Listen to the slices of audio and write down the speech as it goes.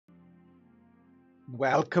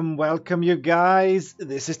Welcome, welcome, you guys.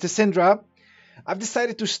 This is Syndra. I've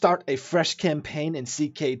decided to start a fresh campaign in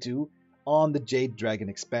CK2 on the Jade Dragon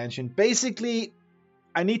expansion. Basically,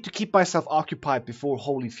 I need to keep myself occupied before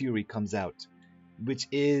Holy Fury comes out, which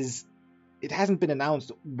is. It hasn't been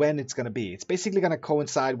announced when it's going to be. It's basically going to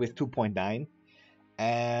coincide with 2.9,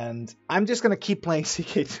 and I'm just going to keep playing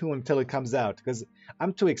CK2 until it comes out because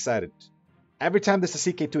I'm too excited. Every time there's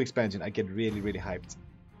a CK2 expansion, I get really, really hyped.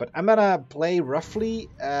 But I'm gonna play roughly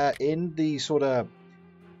in the sort of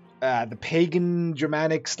the pagan,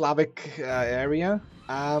 Germanic, Slavic area.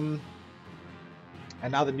 And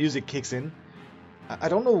now the music kicks in. I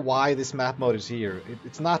don't know why this map mode is here.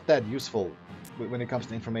 It's not that useful when it comes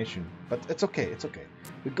to information, but it's okay. It's okay.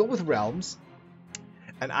 We go with realms,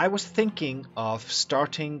 and I was thinking of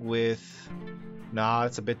starting with. Nah,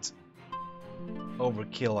 it's a bit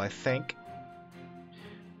overkill, I think.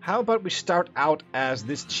 How about we start out as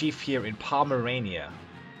this chief here in Pomerania?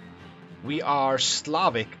 We are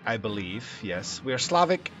Slavic, I believe. Yes, we are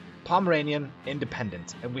Slavic, Pomeranian,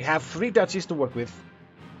 independent. And we have 3 duchies to work with.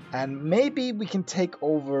 And maybe we can take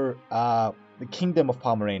over the Kingdom of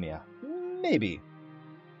Pomerania. Maybe.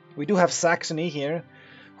 We do have Saxony here,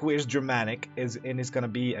 who is Germanic, and is going to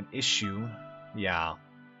be an issue. Yeah.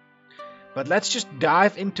 But let's just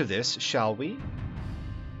dive into this, shall we?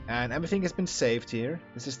 And everything has been saved here.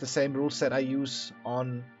 This is the same rule set I use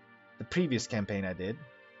on the previous campaign I did.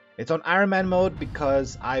 It's on Iron Man mode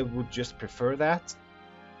because I would just prefer that.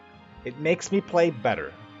 It makes me play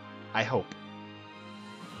better, I hope.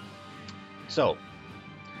 So,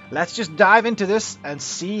 let's just dive into this and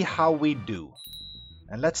see how we do.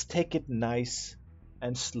 And let's take it nice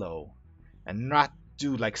and slow. And not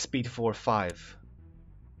do like speed 4 or 5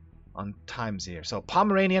 on times here. So,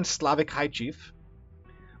 Pomeranian Slavic High Chief.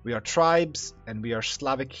 We are tribes, and we are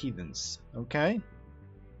Slavic heathens, okay?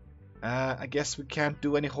 I guess we can't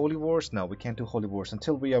do any holy wars? No, we can't do holy wars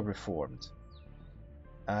until we are reformed.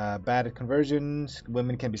 Bad at conversions,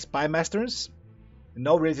 women can be spy masters,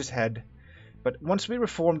 no religious head. But once we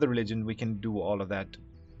reform the religion, we can do all of that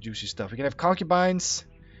juicy stuff. We can have concubines,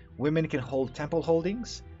 women can hold temple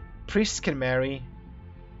holdings, priests can marry,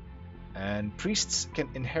 and priests can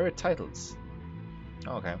inherit titles.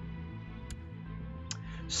 Okay.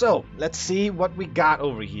 So, let's see what we got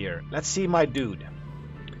over here. Let's see my dude.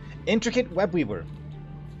 Intricate web weaver.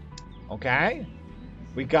 Okay.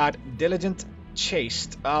 We got diligent,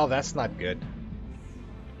 chaste. Oh, that's not good.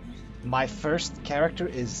 My first character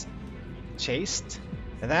is chaste.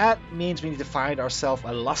 And that means we need to find ourselves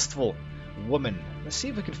a lustful woman. Let's see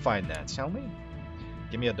if we can find that, shall we?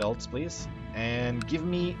 Give me adults, please. And give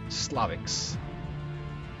me Slavics.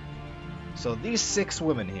 So these 6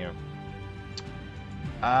 women here.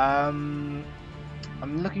 I'm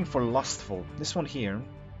looking for lustful. This one here.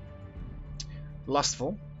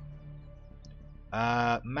 Lustful.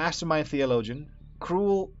 Mastermind theologian.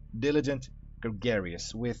 Cruel, diligent,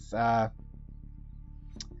 gregarious. With,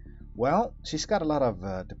 well, she's got a lot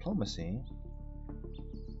of diplomacy.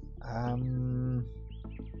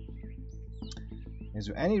 Is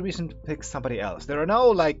there any reason to pick somebody else? There are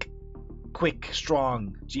no, like, quick,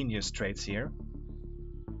 strong, genius traits here.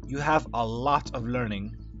 You have a lot of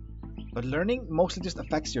learning, but learning mostly just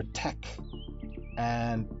affects your tech,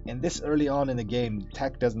 and in this early on in the game,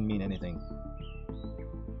 tech doesn't mean anything.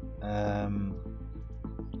 But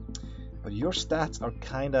your stats are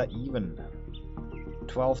kinda even.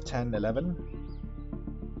 12, 10, 11.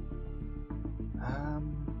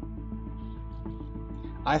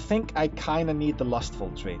 I think I kinda need the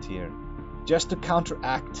lustful trait here, just to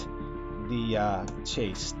counteract the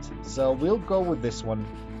chaste. So we'll go with this one.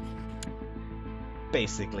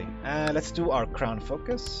 Basically. Let's do our crown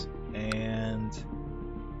focus, and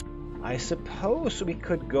I suppose we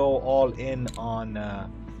could go all in on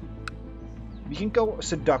we can go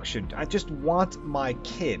seduction. I just want my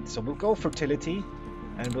kid, so we'll go fertility,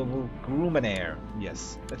 and we'll groom an heir.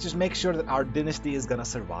 Yes, let's just make sure that our dynasty is gonna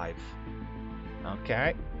survive.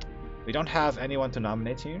 Okay, we don't have anyone to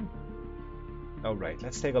nominate here. Alright,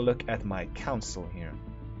 let's take a look at my council here.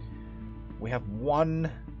 We have 1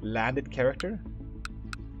 landed character.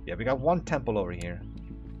 Yeah, we got 1 temple over here.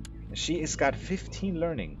 She has got 15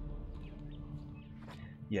 learning.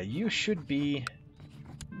 Yeah, you should be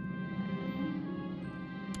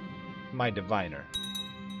my diviner.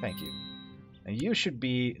 Thank you. And you should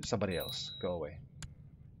be somebody else. Go away.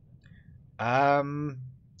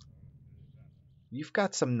 You've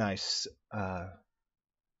got some nice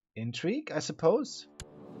intrigue, I suppose.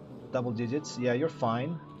 Double digits. Yeah, you're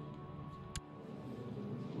fine.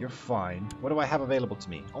 You're fine. What do I have available to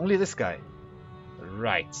me? Only this guy.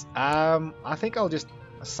 Right. I think I'll just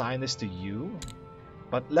assign this to you.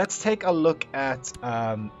 But let's take a look at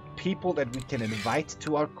people that we can invite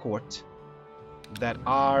to our court that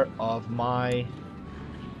are of my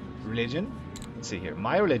religion. Let's see here.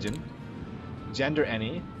 My religion. Gender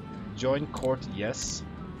any. Join court yes.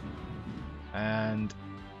 And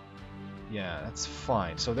yeah, that's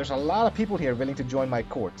fine. So there's a lot of people here willing to join my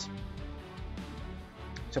court.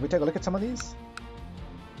 Shall we take a look at some of these?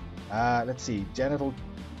 Let's see. Genital...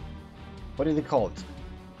 What are they called?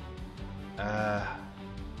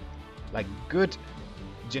 Like good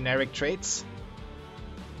generic traits.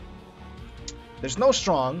 There's no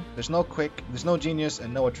strong, there's no quick, there's no genius,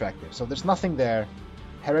 and no attractive. So there's nothing there.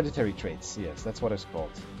 Hereditary traits. Yes, that's what it's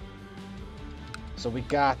called. So we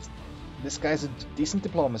got... This guy's a decent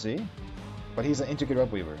diplomacy, but he's an intricate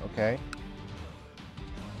web weaver, okay?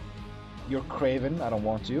 You're craven, I don't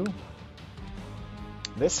want you.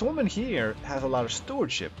 This woman here has a lot of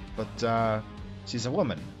stewardship, but she's a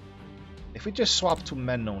woman. If we just swap to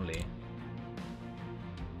men only.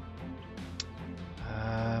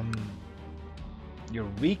 You're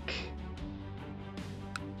weak.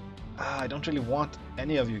 I don't really want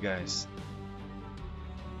any of you guys.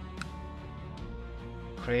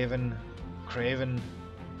 Craven.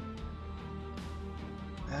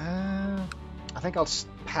 I think I'll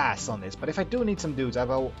pass on this, but if I do need some dudes, I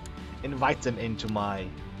will invite them into my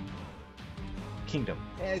kingdom.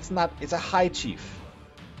 It's a high chief.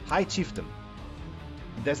 High chiefdom.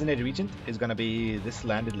 Designated regent is gonna be this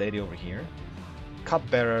landed lady over here.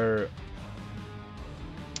 Cupbearer.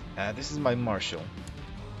 This is my marshal.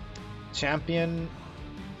 Champion.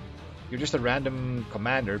 You're just a random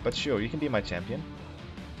commander, but sure, you can be my champion.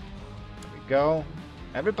 There we go.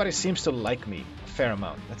 Everybody seems to like me a fair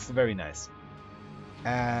amount. That's very nice.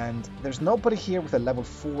 And there's nobody here with a level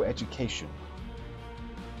 4 education.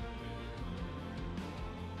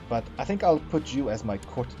 But I think I'll put you as my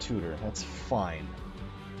court tutor. That's fine.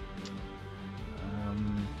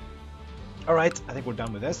 Alright, I think we're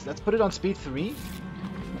done with this. Let's put it on speed 3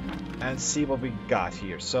 and see what we got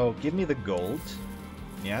here. So give me the gold.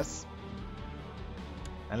 Yes.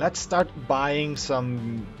 And let's start buying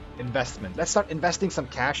some investment. Let's start investing some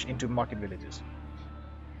cash into market villages.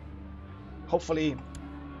 Hopefully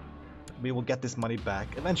we will get this money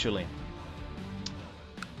back eventually.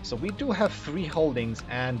 So we do have 3 holdings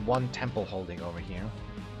and 1 temple holding over here.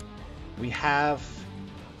 We have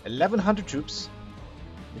 1100 troops.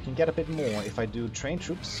 We can get a bit more if I do train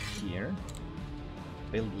troops here.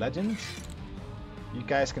 Build legend. You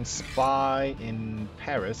guys can spy in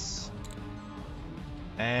Paris.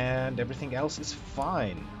 And everything else is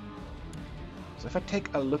fine. So if I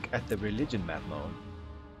take a look at the religion map mode.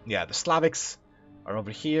 Yeah, the Slavics are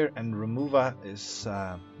over here and Remuva is,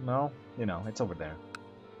 no, you know, it's over there.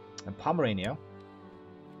 And Pomerania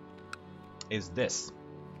is this.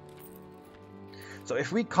 So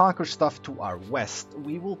if we conquer stuff to our west,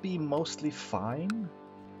 we will be mostly fine.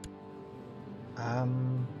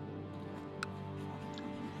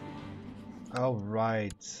 Oh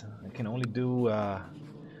right, I can only do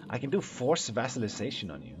I can do forced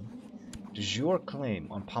vassalization on you. De jure claim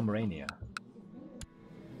on Pomerania.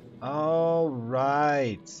 Oh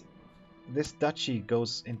right, this duchy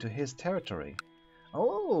goes into his territory.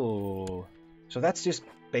 Oh, so that's just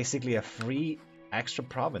basically a free extra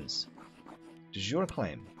province. De jure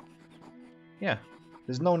claim. Yeah,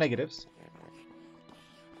 there's no negatives.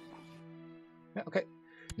 Yeah, okay.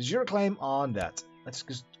 De jure claim on that. Let's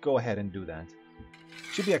just go ahead and do that.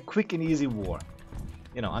 Should be a quick and easy war.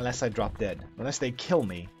 You know, unless I drop dead. Unless they kill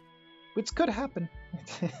me. Which could happen.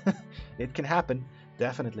 It can happen,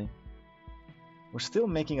 definitely. We're still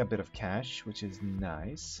making a bit of cash, which is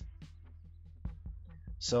nice.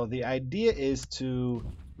 So the idea is to...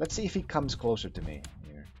 Let's see if he comes closer to me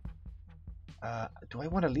here. Do I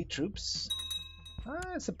want elite troops?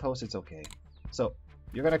 I suppose it's okay. So,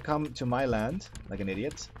 you're gonna come to my land like an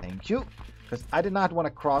idiot. Thank you. Because I did not want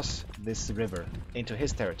to cross this river into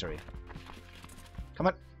his territory. Come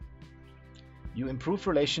on. You improve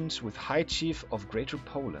relations with High Chief of Greater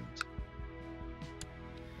Poland.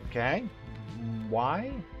 Okay.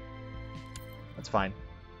 Why? That's fine.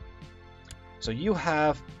 So you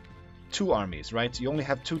have 2 armies, right? You only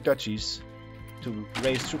have 2 duchies to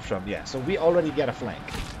raise troops from. Yeah, so we already get a flank.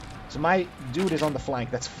 So my dude is on the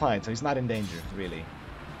flank, that's fine. So he's not in danger, really.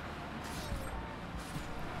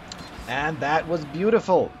 And that was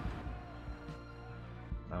beautiful.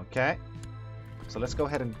 Okay. So let's go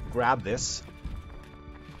ahead and grab this.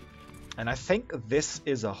 And I think this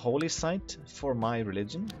is a holy site for my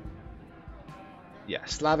religion. Yeah,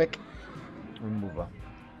 Slavic Remuva.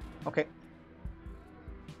 Okay.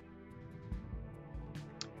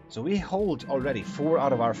 So we hold already 4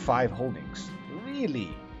 out of our 5 holdings. really.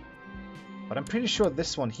 But I'm pretty sure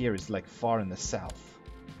this one here is like far in the south.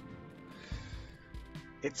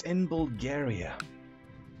 It's in Bulgaria.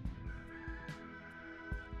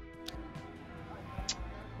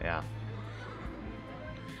 Yeah.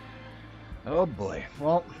 Oh boy.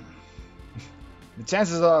 Well, the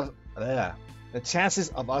chances of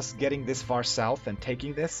us getting this far south and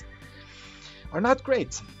taking this are not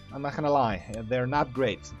great. I'm not gonna lie. They're not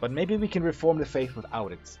great. But maybe we can reform the faith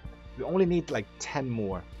without it. We only need like 10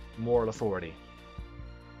 more moral authority.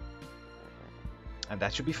 And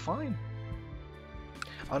that should be fine.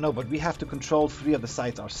 Oh no, but we have to control 3 of the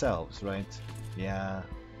sites ourselves, right? Yeah.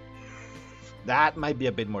 That might be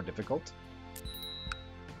a bit more difficult.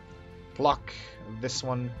 Block this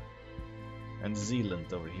one and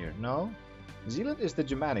Zealand over here. No? Zealand is the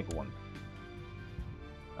Germanic one.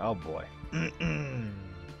 Oh boy.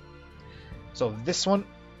 So this one,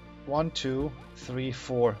 1, 2, 3,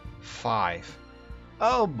 4, 5.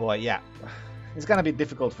 Oh boy, yeah. It's gonna be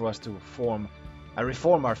difficult for us to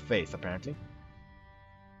reform our faith, apparently.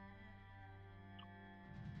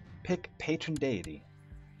 Pick patron deity.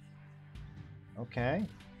 Okay.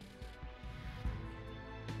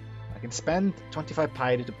 I can spend 25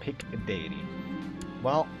 piety to pick a deity.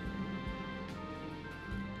 Well,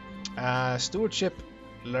 stewardship,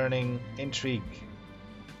 learning, intrigue.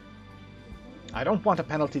 I don't want a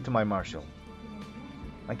penalty to my martial.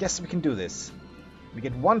 I guess we can do this. We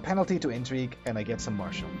get 1 penalty to intrigue and I get some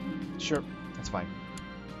martial. Sure, that's fine.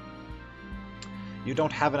 You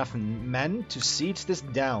don't have enough men to siege this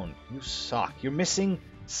down. You suck. You're missing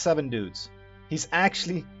 7 dudes. He's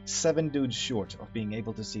actually 7 dudes short of being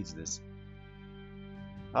able to siege this.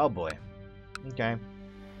 Oh boy. Okay.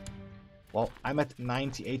 Well, I'm at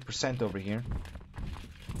 98% over here.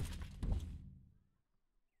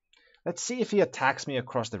 Let's see if he attacks me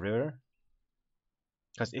across the river.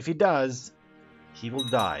 Because if he does, he will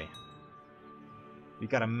die. We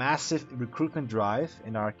got a massive recruitment drive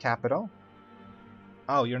in our capital.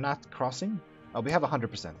 Oh, you're not crossing? Oh, we have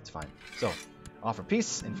 100%. It's fine. So, offer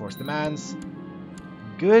peace, enforce demands.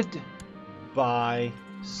 Goodbye,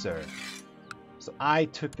 sir. So I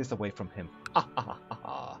took this away from him.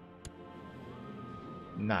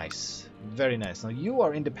 Nice. Very nice. Now you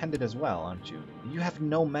are independent as well, aren't you? You have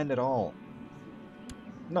no men at all.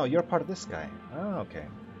 No, you're part of this guy. Oh, okay.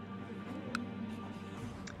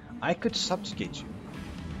 I could subjugate you.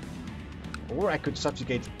 Or I could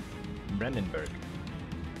subjugate Brandenburg.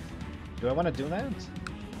 Do I want to do that?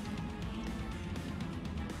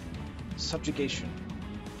 Subjugation.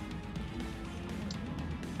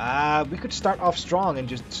 We could start off strong and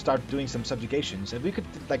just start doing some subjugations, and we could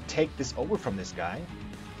like take this over from this guy.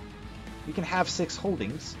 We can have 6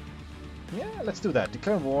 holdings. Yeah, let's do that.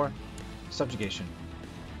 Declare war, subjugation.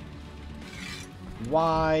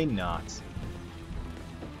 Why not?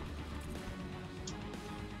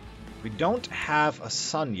 We don't have a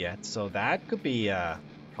son yet, so that could be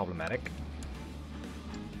problematic.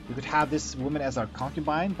 We could have this woman as our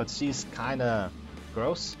concubine, but she's kinda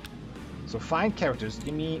gross. So find characters.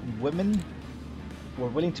 Give me women who are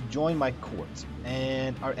willing to join my court.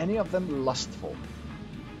 And are any of them lustful?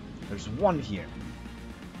 There's 1 here.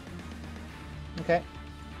 Okay.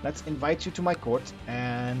 Let's invite you to my court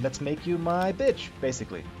and let's make you my bitch,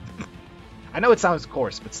 basically. I know it sounds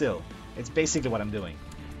coarse, but still. It's basically what I'm doing.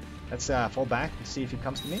 Let's fall back and see if he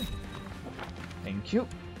comes to me. Thank you.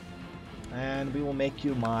 And we will make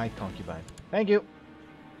you my concubine. Thank you.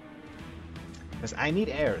 Because I need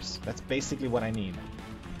heirs. That's basically what I need.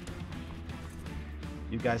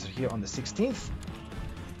 You guys are here on the 16th.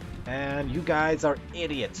 And you guys are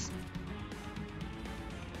idiots.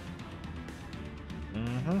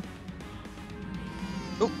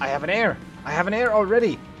 Oh, I have an heir. I have an heir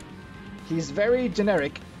already. He's very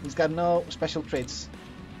generic. He's got no special traits.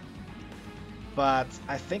 But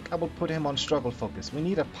I think I will put him on struggle focus. We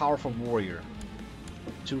need a powerful warrior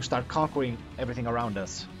to start conquering everything around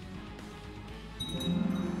us.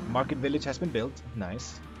 Market village has been built.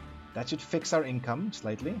 Nice. That should fix our income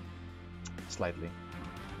slightly. Slightly.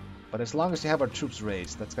 But as long as we have our troops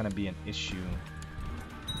raised, that's gonna be an issue.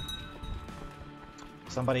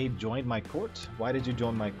 Somebody joined my court? Why did you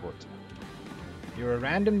join my court? You're a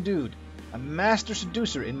random dude. A master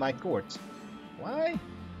seducer in my court. Why?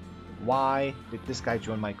 Why did this guy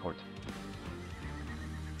join my court?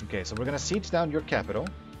 Okay, so we're gonna siege down your capital.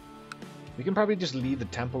 We can probably just leave the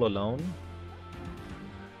temple alone.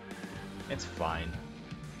 It's fine.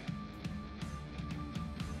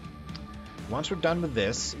 Once we're done with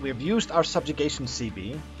this, we've used our subjugation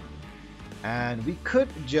CB. And we could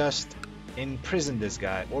just imprison this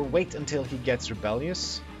guy or wait until he gets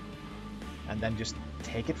rebellious and then just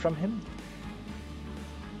take it from him.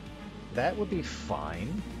 That would be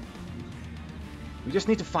fine. We just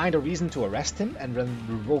need to find a reason to arrest him and then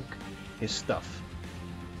revoke his stuff.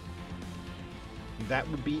 That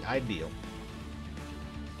would be ideal.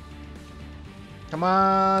 Come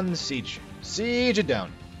on, siege. Siege it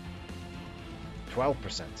down.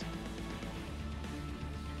 12%.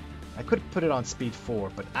 I could put it on speed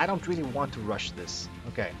 4, but I don't really want to rush this.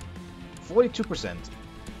 Okay. 42%.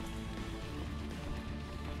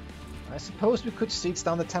 I suppose we could siege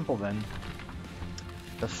down the temple then.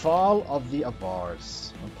 The fall of the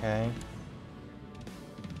Avars. Okay.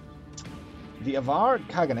 The Avar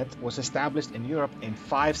Khaganate was established in Europe in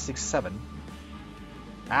 567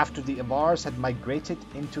 after the Avars had migrated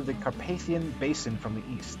into the Carpathian Basin from the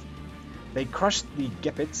east. They crushed the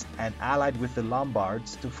Gepids and allied with the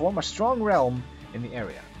Lombards to form a strong realm in the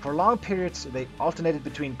area. For long periods, they alternated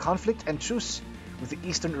between conflict and truce with the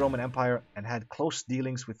Eastern Roman Empire and had close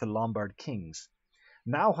dealings with the Lombard kings.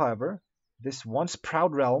 Now, however, this once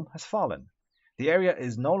proud realm has fallen. The area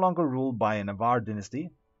is no longer ruled by an Avar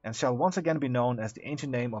dynasty and shall once again be known as the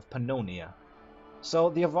ancient name of Pannonia. So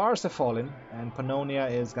the Avars have fallen, and Pannonia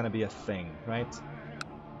is going to be a thing, right?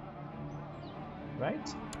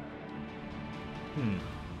 Right?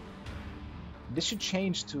 This should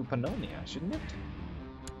change to Pannonia, shouldn't it?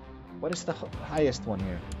 What is the highest one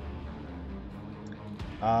here?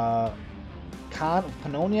 Khan of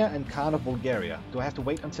Pannonia and Khan of Bulgaria. Do I have to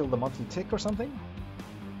wait until the monthly tick or something?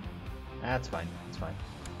 That's fine, that's fine.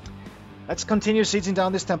 Let's continue sieging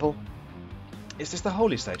down this temple. Is this the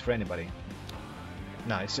holy site for anybody?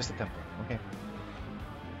 No, it's just a temple, okay.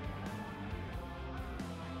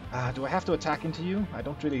 Do I have to attack into you? I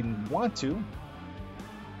don't really want to.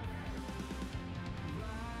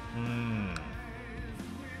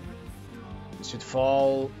 It should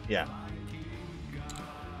fall... yeah.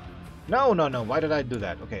 No, why did I do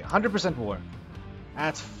that? Okay, 100% war.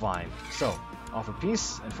 That's fine. So, offer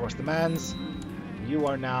peace, enforce demands. You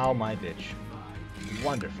are now my bitch.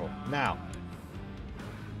 Wonderful. Now,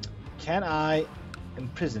 can I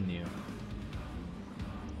imprison you?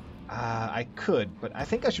 I could, but I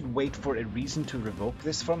think I should wait for a reason to revoke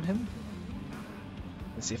this from him.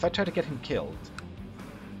 Let's see, if I try to get him killed.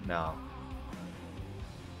 No.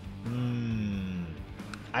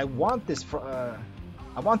 I want this for...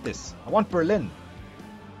 I want this. I want Berlin.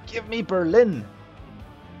 Give me Berlin.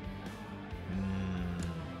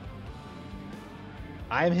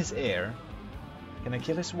 I am his heir. Can I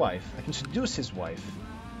kill his wife? I can seduce his wife.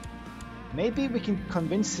 Maybe we can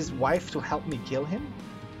convince his wife to help me kill him?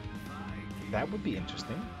 That would be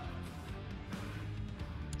interesting.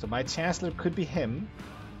 So my chancellor could be him.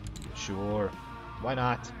 Sure. Why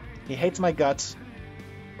not? He hates my guts,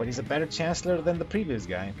 but he's a better chancellor than the previous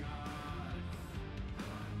guy.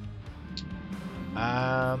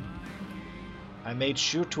 I made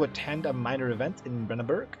sure to attend a minor event in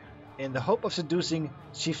Brenneburg in the hope of seducing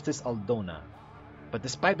Chieftess Aldona. But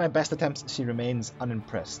despite my best attempts, she remains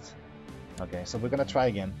unimpressed. Okay, so we're gonna try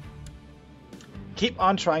again. Keep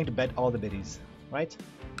on trying to bet all the biddies, right?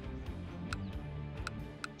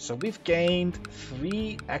 So we've gained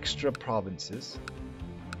 3 extra provinces.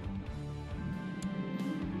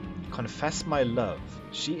 Confess my love.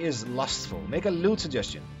 She is lustful. Make a lewd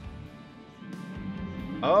suggestion.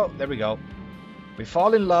 Oh, there we go. We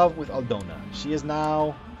fall in love with Aldona. She is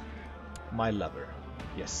now my lover.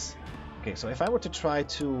 Yes. Okay, so if I were to try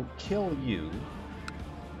to kill you,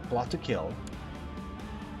 plot to kill.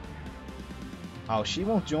 Oh, she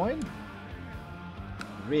won't join?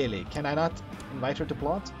 Really? Can I not invite her to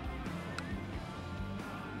plot?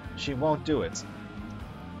 She won't do it.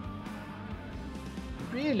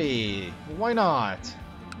 Really? Why not?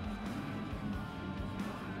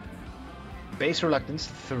 Base reluctance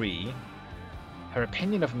 3. Her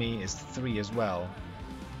opinion of me is 3 as well.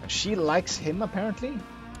 And she likes him apparently?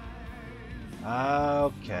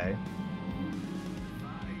 Okay.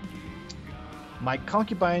 My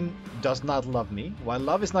concubine does not love me. While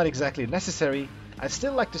love is not exactly necessary, I'd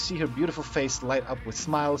still like to see her beautiful face light up with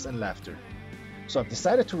smiles and laughter. So I've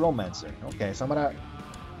decided to romance her. Okay, so I'm gonna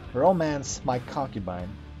romance my concubine.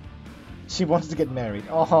 She wants to get married.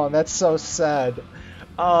 Oh, that's so sad.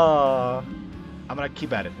 Oh, I'm gonna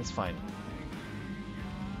keep at it. It's fine.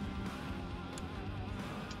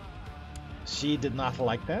 She did not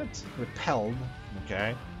like that. Repelled.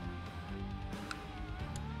 Okay.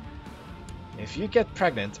 If you get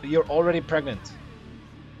pregnant, you're already pregnant.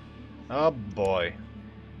 Oh boy.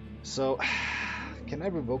 So, can I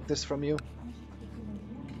revoke this from you?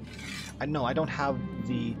 I know I don't have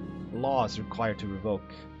the laws required to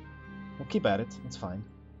revoke. We'll keep at it. It's fine.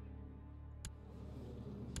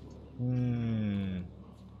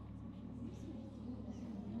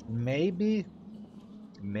 maybe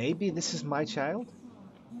this is my child?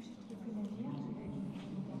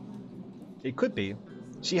 It could be.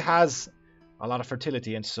 She has a lot of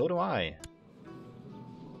fertility, and so do I.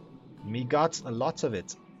 Me got a lot of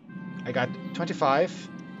it. I got 25,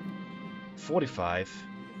 45,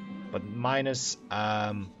 but minus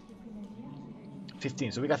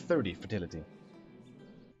 15, so we got 30 fertility.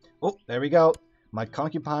 Oh, there we go. My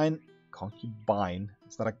concubine.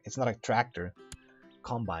 It's not a tractor.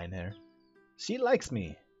 Combine here. She likes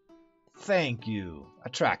me. Thank you.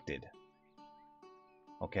 Attracted.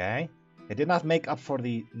 Okay. It did not make up for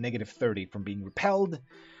the negative 30 from being repelled,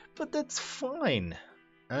 but that's fine.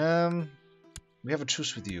 We have a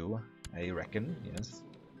truce with you, I reckon. Yes.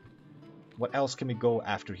 What else can we go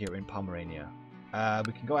after here in Pomerania?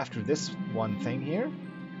 We can go after this one thing here.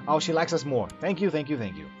 Oh, she likes us more. Thank you, thank you,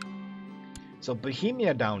 thank you. So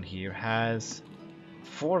Bohemia down here has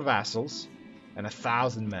 4 vassals and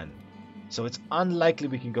 1,000 men. So it's unlikely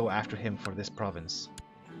we can go after him for this province.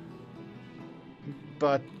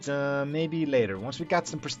 But maybe later. Once we got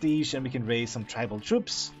some prestige and we can raise some tribal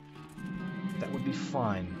troops, that would be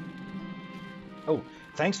fine. Oh,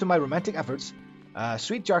 thanks to my romantic efforts,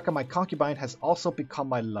 Sweet Jarka, my concubine, has also become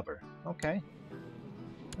my lover. Okay.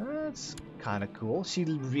 That's kind of cool. She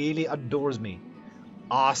really adores me.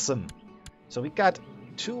 Awesome. So we got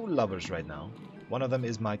 2 lovers right now. One of them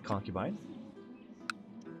is my concubine.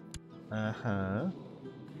 I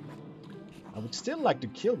would still like to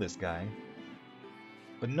kill this guy,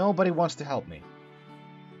 but nobody wants to help me.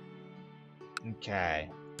 Okay.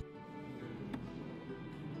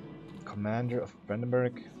 Commander of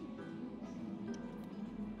Brandenburg.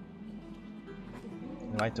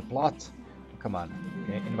 Invite to plot. Come on.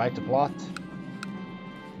 Okay, invite to plot.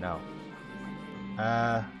 No.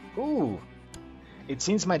 Ooh. It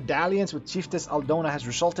seems my dalliance with Chiefess Aldona has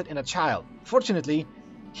resulted in a child. Fortunately,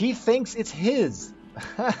 he thinks it's his.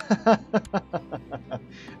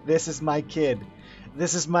 This is my kid.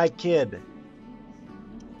 This is my kid.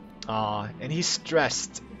 Aw, and he's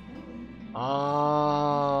stressed.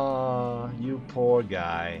 Ah, you poor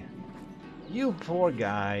guy. You poor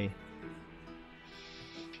guy.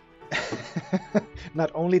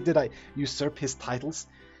 Not only did I usurp his titles,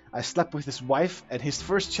 I slept with his wife, and his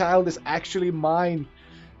first child is actually mine.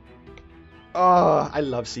 Oh, I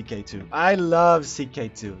love CK2. I love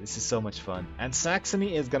CK2. This is so much fun. And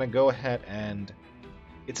Saxony is gonna go ahead and...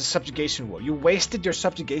 It's a subjugation war. You wasted your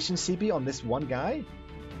subjugation CP on this one guy?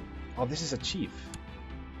 Oh, this is a chief.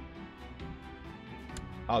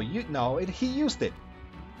 Oh, you... No, he used it.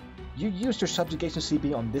 You used your subjugation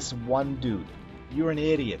CP on this one dude. You're an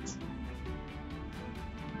idiot.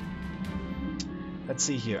 Let's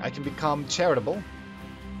see here. I can become charitable.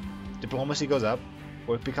 Diplomacy goes up.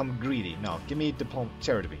 Or become greedy. No, give me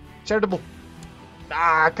charity. Charitable.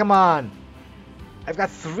 Ah, come on. I've got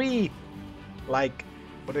 3, like,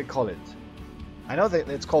 what do they call it? I know that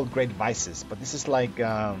it's called great vices, but this is like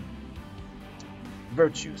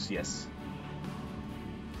virtues, yes.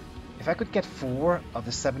 If I could get 4 of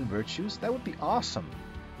the 7 virtues, that would be awesome.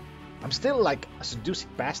 I'm still like a seducing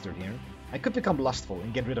bastard here. I could become lustful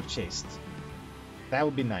and get rid of chaste. That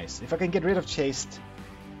would be nice. If I can get rid of chaste,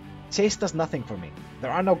 chaste does nothing for me. There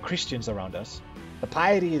are no Christians around us. The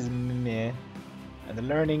piety is meh, and the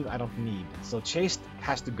learning I don't need. So chaste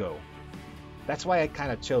has to go. That's why I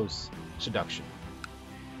kind of chose seduction.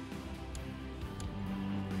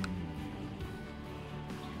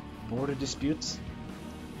 Border disputes.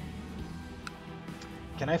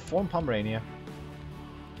 Can I form Pomerania?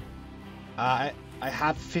 I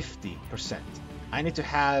have 50%. I need to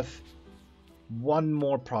have 1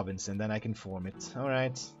 more province and then I can form it.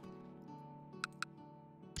 Alright.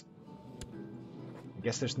 I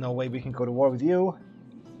guess there's no way we can go to war with you.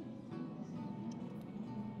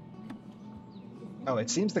 Oh, it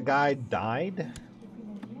seems the guy died.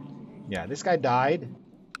 Yeah, this guy died.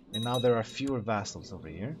 And now there are fewer vassals over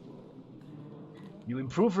here. You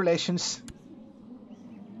improve relations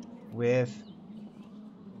with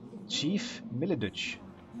Chief Miliduch.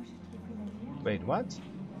 Wait, what?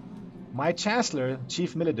 My Chancellor,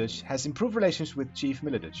 Chief Miliduch, has improved relations with Chief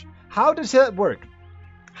Miliduch. How does that work?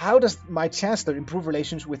 How does my Chancellor improve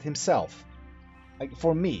relations with himself? Like,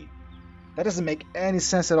 for me. That doesn't make any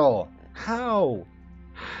sense at all. How?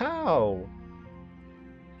 How?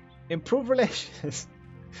 Improve relations?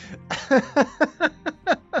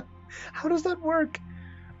 How does that work?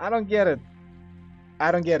 I don't get it.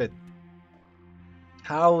 I don't get it.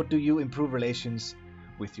 How do you improve relations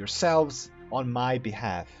with yourselves on my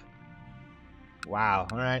behalf? Wow,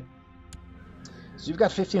 alright. So you've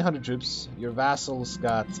got 1,500 troops. Your vassals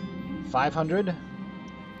got 500.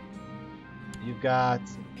 You've got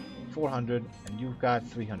 400, and you've got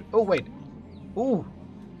 300. Oh, wait. Ooh.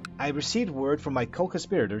 I received word from my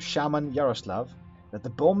co-conspirator, Shaman Yaroslav, that the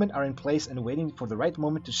bowmen are in place and waiting for the right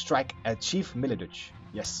moment to strike at Chief Miloduc.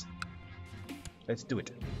 Yes. Let's do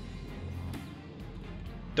it.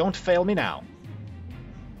 Don't fail me now.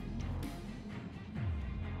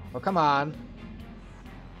 Oh, come on.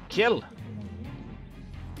 Kill.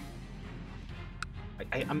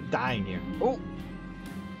 I'm dying here. Oh!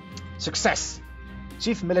 Success!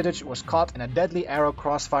 Chief Miloduc was caught in a deadly arrow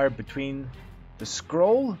crossfire between the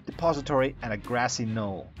scroll depository and a grassy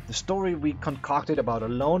knoll. The story we concocted about a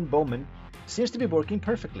lone bowman seems to be working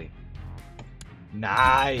perfectly.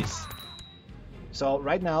 Nice! So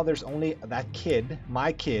right now there's only that kid.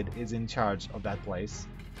 My kid is in charge of that place.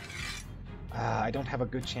 I don't have a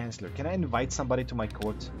good chancellor. Can I invite somebody to my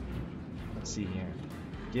court? Let's see here.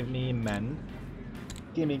 Give me men.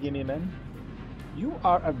 Gimme men. You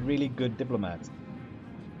are a really good diplomat.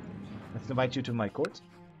 Let's invite you to my court.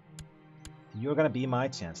 You're gonna be my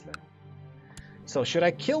chancellor. So should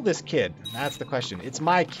I kill this kid? That's the question. It's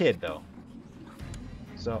my kid though.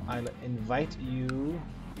 So I'll invite you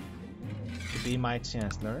to be my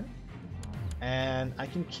chancellor. And I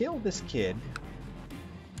can kill this kid.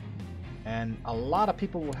 And a lot of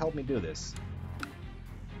people will help me do this.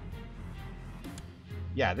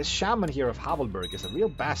 Yeah, this shaman here of Havelberg is a real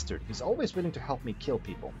bastard. He's always willing to help me kill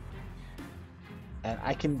people. And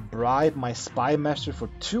I can bribe my spy master for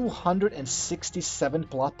 267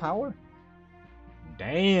 plot power?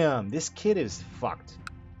 Damn, this kid is fucked.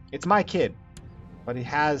 It's my kid, but he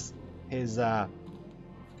has his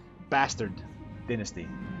bastard dynasty.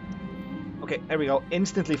 Okay, there we go.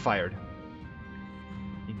 Instantly fired.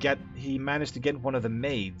 He managed to get one of the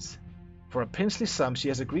maids. For a princely sum, she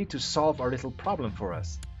has agreed to solve our little problem for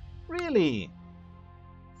us. Really?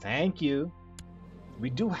 Thank you. We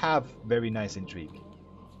do have very nice intrigue.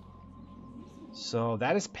 So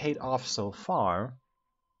that is paid off so far.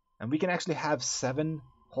 And we can actually have 7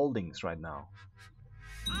 holdings right now.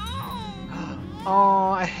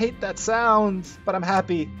 Oh, I hate that sound, but I'm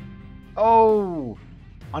happy. Oh!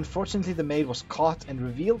 Unfortunately, the maid was caught and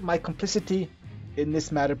revealed my complicity in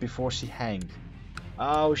this matter before she hanged.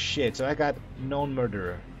 Oh shit, so I got known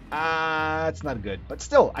murderer. That's not good. But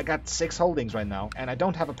still, I got 6 holdings right now, and I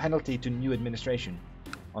don't have a penalty to new administration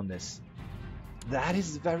on this. That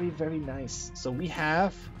is very, very nice. So we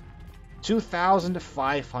have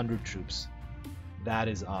 2,500 troops. That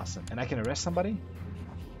is awesome. And I can arrest somebody?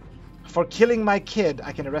 For killing my kid,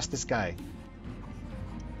 I can arrest this guy.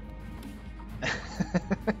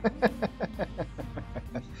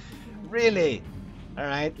 Really?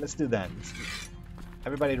 Alright, let's do that.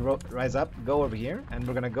 Everybody rise up, go over here, and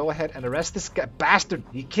we're gonna go ahead and arrest this guy. Bastard!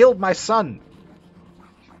 He killed my son!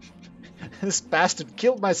 This bastard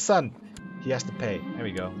killed my son! He has to pay. There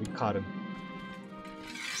we go, we caught him.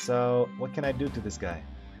 So, what can I do to this guy?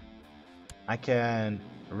 I can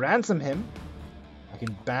ransom him. I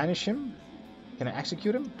can banish him. Can I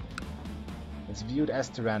execute him? It's viewed as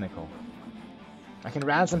tyrannical. I can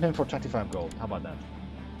ransom him for 25 gold. How about that?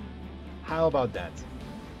 How about that?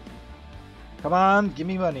 Come on, give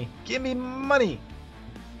me money. Give me money!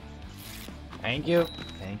 Thank you.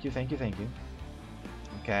 Thank you, thank you, thank you.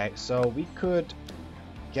 Okay, so we could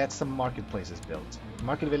get some marketplaces built.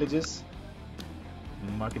 Market villages.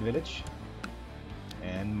 Market village.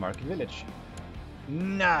 And market village.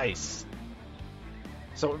 Nice!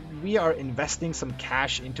 So we are investing some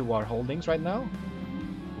cash into our holdings right now.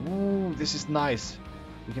 Ooh, this is nice.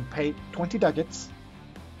 We can pay 20 ducats.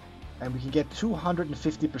 And we can get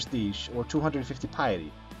 250 prestige or 250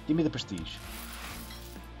 piety. Give me the prestige.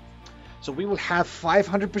 So we will have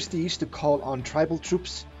 500 prestige to call on tribal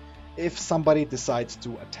troops if somebody decides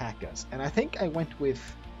to attack us. And I think I went with...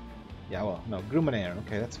 Yeah, well, no, Grumenair.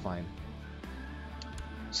 Okay, that's fine.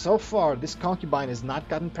 So far, this concubine has not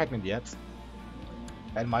gotten pregnant yet.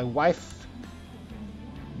 And my wife...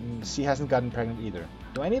 she hasn't gotten pregnant either.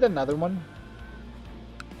 Do I need another one?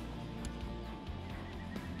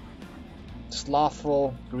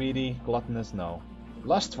 Slothful, greedy, gluttonous, no.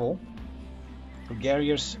 Lustful,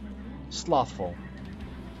 gregarious, slothful.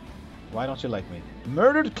 Why don't you like me?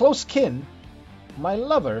 Murdered close kin, my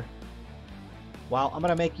lover. Well, I'm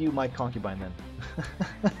gonna make you my concubine then.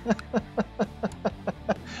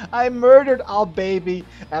 I murdered our baby,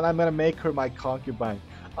 and I'm gonna make her my concubine.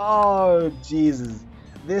 Oh, Jesus.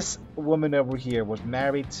 This woman over here was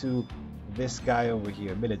married to this guy over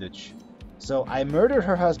here, Miloduc. So I murdered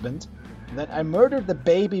her husband. Then I murdered the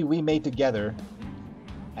baby we made together,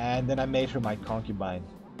 and then I made her my concubine.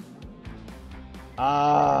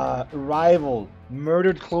 Ah, rival,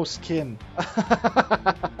 murdered close kin.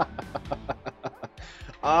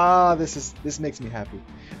 Ah, this makes me happy.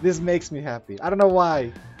 This makes me happy. I don't know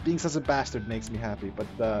why. Being such a bastard makes me happy, but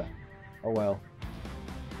oh well.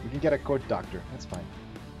 We can get a court doctor. That's fine.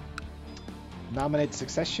 Nominate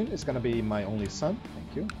succession is gonna be my only son.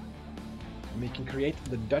 Thank you. And we can create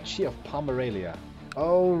the Duchy of Pomerania.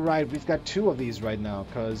 Oh right, we've got 2 of these right now,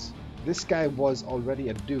 because this guy was already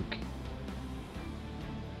a duke.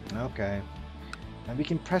 Okay. And we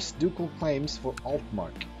can press ducal claims for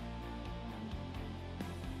Altmark.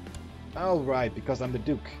 Oh right, because I'm the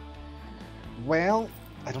duke. Well,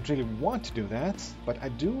 I don't really want to do that, but I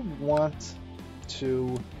do want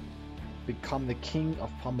to become the king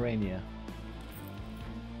of Pomerania.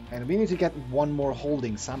 And we need to get 1 more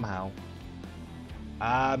holding somehow.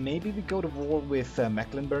 Maybe we go to war with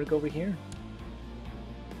Mecklenburg over here.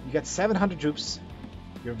 You got 700 troops.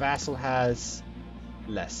 Your vassal has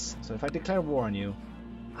less. So if I declare war on you,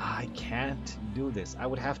 I can't do this. I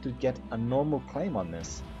would have to get a normal claim on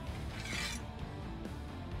this.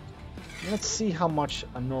 Let's see how much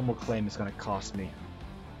a normal claim is going to cost me.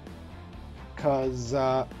 Because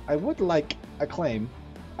I would like a claim.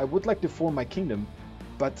 I would like to form my kingdom.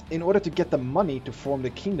 But in order to get the money to form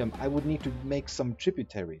the kingdom, I would need to make some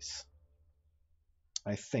tributaries.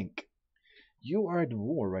 I think. You are at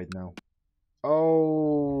war right now.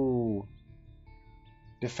 Oh.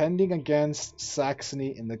 Defending against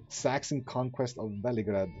Saxony in the Saxon conquest of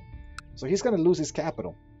Veligrad. So he's going to lose his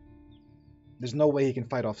capital. There's no way he can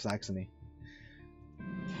fight off Saxony.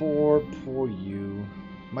 Poor you.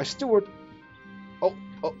 My steward.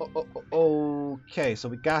 Okay, so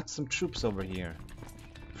we got some troops over here.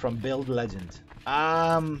 From Build Legend.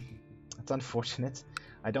 It's unfortunate.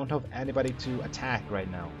 I don't have anybody to attack right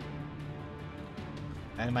now.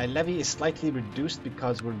 And my levy is slightly reduced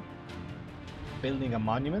because we're building a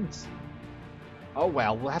monument. Oh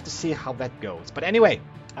well, we'll have to see how that goes. But anyway,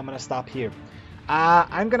 I'm gonna stop here.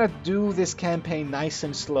 I'm gonna do this campaign nice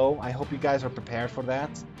and slow. I hope you guys are prepared for that.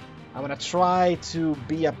 I'm gonna try to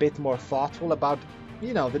be a bit more thoughtful about,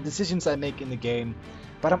 you know, the decisions I make in the game.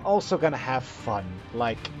 But I'm also gonna have fun,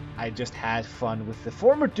 like I just had fun with the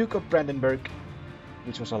former Duke of Brandenburg,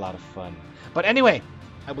 which was a lot of fun. But anyway,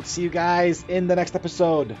 I will see you guys in the next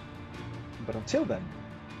episode. But until then,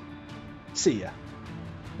 see ya,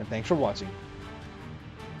 and thanks for watching.